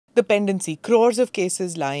the pendency, crores of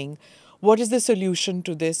cases lying. What is the solution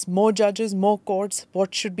to this? More judges, more courts,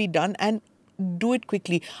 what should be done? And do it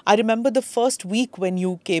quickly. I remember the first week when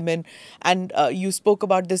you came in and you spoke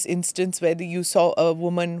about this instance where you saw a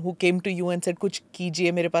woman who came to you and said, "Kuch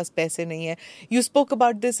kijiye, mere paas paise nahi hai." You spoke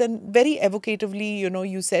about this and very evocatively,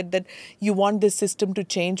 you said that you want this system to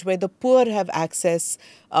change where the poor have access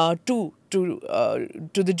to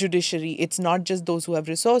the judiciary. It's not just those who have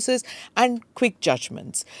resources and quick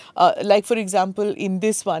judgments. Like, for example, in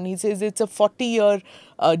this one, he says it's a 40-year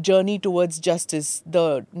journey towards justice,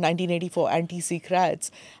 the 1984 anti-Sikh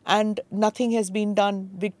riots, and nothing has been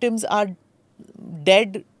done. Victims are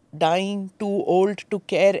dead, dying, too old to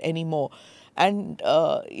care anymore. And,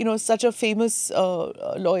 such a famous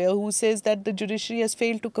lawyer who says that the judiciary has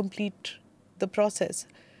failed to complete the process.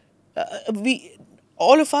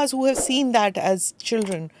 All of us who have seen that as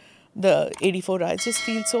children, the 84 riots, just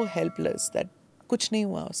feel so helpless that kuch nahi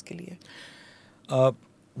hua uske liye.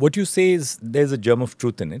 What you say is there's a germ of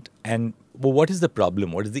truth in it. And what is the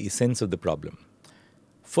problem? What is the essence of the problem?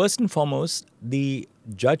 First and foremost, the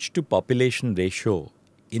judge to population ratio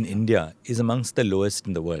in India is amongst the lowest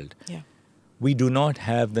in the world. Yeah. We do not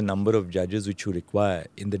have the number of judges which you require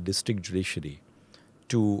in the district judiciary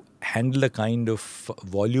to handle the kind of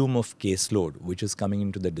volume of caseload which is coming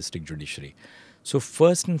into the district judiciary. So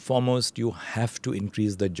first and foremost, you have to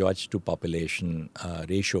increase the judge to population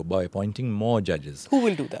ratio by appointing more judges. Who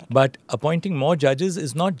will do that? But appointing more judges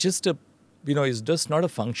is not just is just not a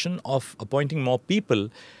function of appointing more people,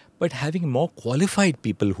 but having more qualified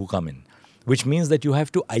people who come in, which means that you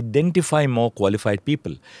have to identify more qualified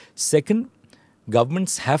people. Second,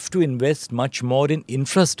 governments have to invest much more in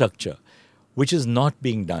infrastructure, which is not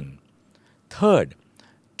being done. Third,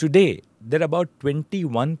 today, there are about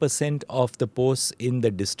 21% of the posts in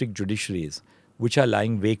the district judiciaries which are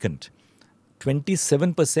lying vacant.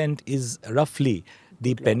 27% is roughly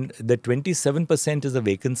the 27% is a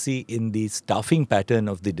vacancy in the staffing pattern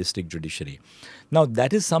of the district judiciary. Now,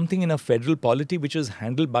 that is something in a federal polity which is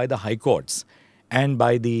handled by the high courts and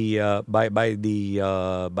by the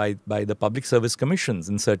public service commissions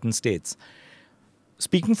in certain states.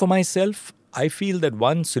 Speaking for myself, I feel that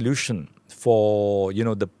one solution for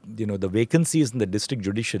the vacancies in the district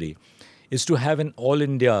judiciary is to have an all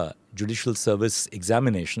India judicial service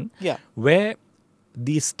examination, where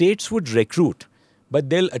the states would recruit, but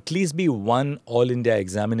there'll at least be one all India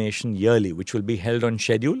examination yearly, which will be held on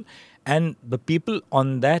schedule, and the people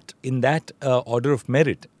in that order of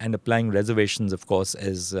merit, and applying reservations, of course,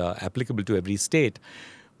 as applicable to every state,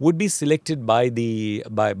 would be selected by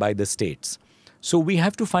the states. So we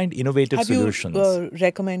have to find innovative solutions. Have you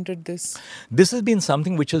recommended this? This has been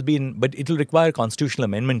something which has been, but it will require a constitutional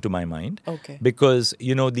amendment to my mind. Okay. Because,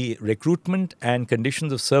 the recruitment and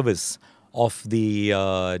conditions of service of the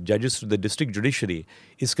judges to the district judiciary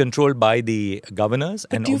is controlled by the governors,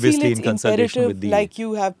 but and do you obviously feel it's in consultation with the... like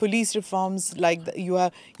you have police reforms, like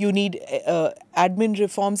you need admin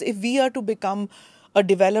reforms. If we are to become a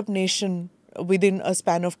developed nation within a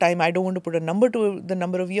span of time, I don't want to put a number to the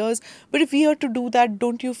number of years, but if we are to do that,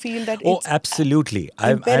 don't you feel that it's absolutely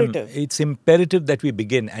imperative? It's imperative that we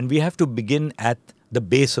begin, and we have to begin at the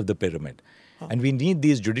base of the pyramid. And we need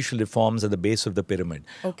these judicial reforms at the base of the pyramid.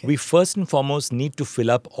 Okay. We first and foremost need to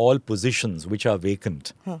fill up all positions which are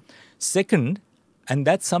vacant. Second, and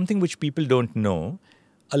that's something which people don't know,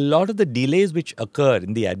 a lot of the delays which occur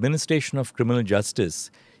in the administration of criminal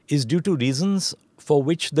justice is due to reasons for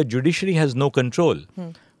which the judiciary has no control.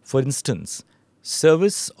 For instance,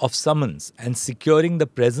 service of summons and securing the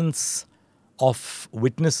presence of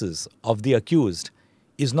witnesses of the accused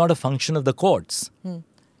is not a function of the courts.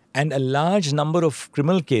 And a large number of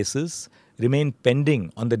criminal cases remain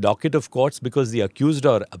pending on the docket of courts because the accused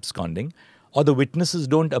are absconding, or the witnesses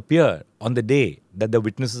don't appear on the day that the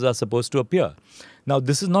witnesses are supposed to appear. Now,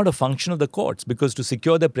 this is not a function of the courts, because to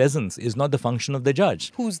secure their presence is not the function of the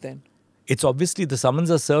judge. Who's then? It's obviously the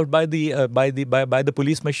summons are served by the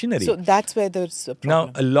police machinery. So that's where there's a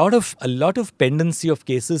problem. Now, a lot of pendency of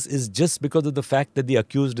cases is just because of the fact that the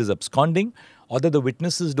accused is absconding or that the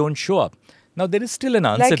witnesses don't show up. Now, there is still an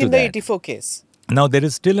answer to that. Like in the 84 case. Now, there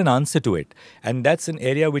is still an answer to it. And that's an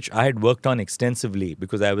area which I had worked on extensively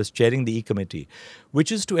because I was chairing the E-Committee,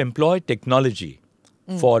 which is to employ technology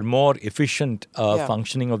for more efficient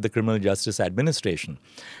functioning of the criminal justice administration.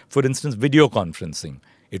 For instance, video conferencing.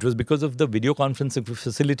 It was because of the video conferencing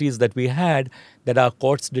facilities that we had that our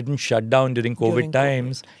courts didn't shut down during COVID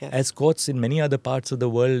times, as courts in many other parts of the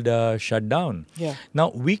world shut down.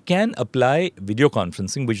 Now, we can apply video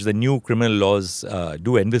conferencing, which the new criminal laws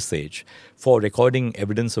do envisage, for recording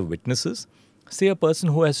evidence of witnesses. say a person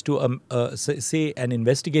who has to, say an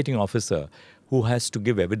investigating officer who has to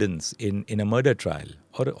give evidence in a murder trial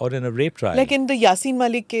or in a rape trial. Like in the Yasin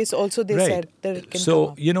Malik case also they Right. said that it can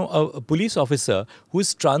So, come up. a police officer who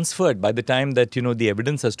is transferred by the time that, the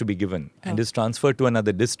evidence has to be given and is transferred to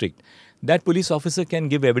another district, that police officer can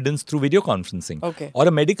give evidence through video conferencing. Okay. Or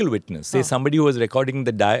a medical witness, say somebody who was recorded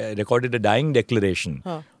a dying declaration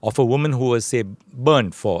of a woman who was, say,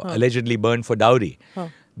 allegedly burned for dowry.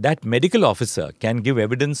 That medical officer can give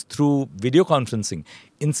evidence through video conferencing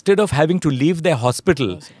instead of having to leave their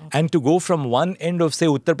hospital and to go from one end of, say,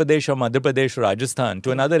 Uttar Pradesh or Madhya Pradesh or Rajasthan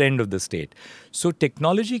to another end of the state. So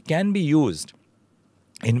technology can be used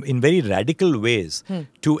in very radical ways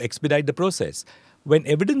to expedite the process. When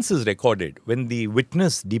evidence is recorded, when the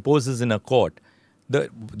witness deposes in a court, the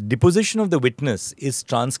deposition of the witness is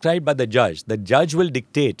transcribed by the judge. The judge will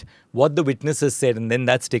dictate what the witness has said, and then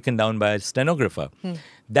that's taken down by a stenographer.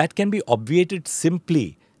 That can be obviated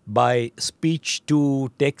simply by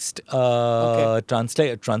speech-to-text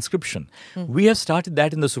transcription. We have started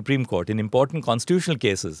that in the Supreme Court. In important constitutional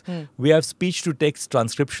cases, we have speech-to-text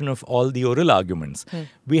transcription of all the oral arguments.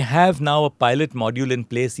 We have now a pilot module in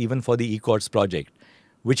place even for the e-courts project,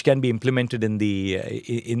 which can be implemented in the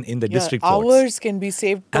district courts. Hours can be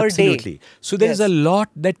saved per day. Absolutely. So there is a lot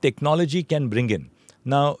that technology can bring in.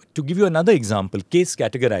 Now, to give you another example, case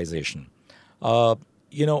categorization.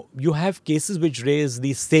 You have cases which raise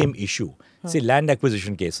the same issue. Say land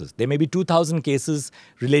acquisition cases. There may be 2,000 cases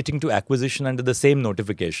relating to acquisition under the same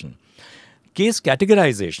notification. Case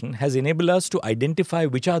categorization has enabled us to identify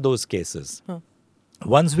which are those cases.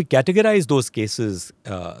 Once we categorize those cases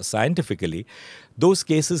scientifically, those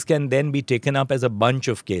cases can then be taken up as a bunch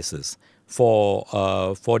of cases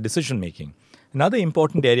for decision making. Another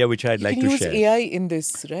important area which I'd like to share. You can use AI in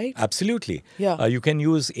this, right? Absolutely. Yeah. You can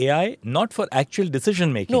use AI not for actual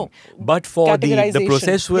decision making, No, but for the categorization.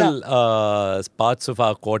 processual parts of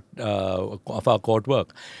our court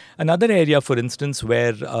work. Another area, for instance,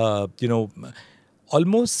 where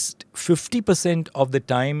almost 50% of the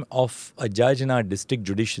time of a judge in our district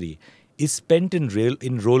judiciary is spent in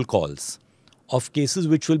roll calls of cases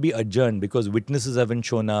which will be adjourned because witnesses haven't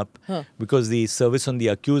shown up, because the service on the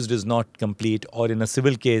accused is not complete, or in a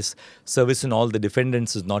civil case, service on all the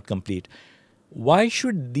defendants is not complete. Why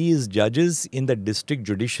should these judges in the district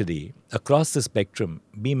judiciary across the spectrum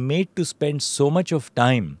be made to spend so much of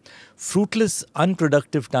time, fruitless,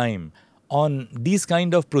 unproductive time, on these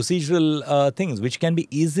kind of procedural things which can be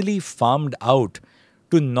easily farmed out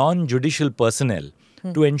to non-judicial personnel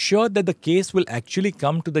to ensure that the case will actually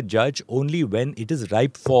come to the judge only when it is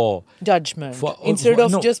ripe for judgment, instead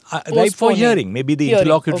of just ripe for hearing, maybe the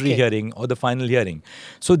interlocutory okay. hearing or the final hearing.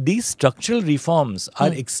 So these structural reforms are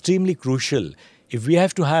extremely crucial if we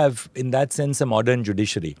have to have, in that sense, a modern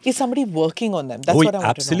judiciary. Is somebody working on them? That's what I want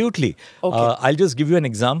absolutely. to know. Okay. I'll just give you an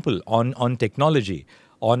example on technology.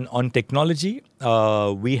 On technology,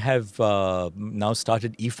 we have now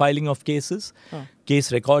started e-filing of cases.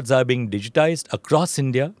 Case records are being digitized across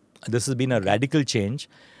India. This has been a radical change.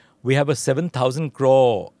 We have a 7,000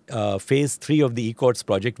 crore phase 3 of the e-courts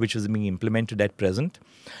project, which is being implemented at present.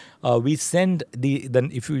 We send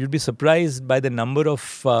if you'd be surprised by the number of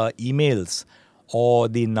emails or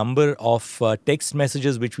the number of text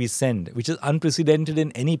messages which we send, which is unprecedented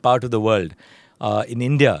in any part of the world, in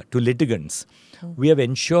India, to litigants. We have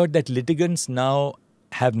ensured that litigants now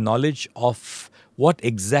have knowledge of what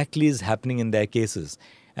exactly is happening in their cases.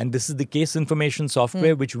 And this is the case information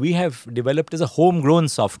software which we have developed as a homegrown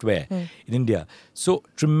software in India. So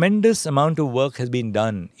tremendous amount of work has been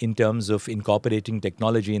done in terms of incorporating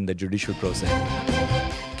technology in the judicial process.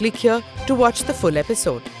 Click here to watch the full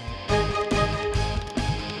episode.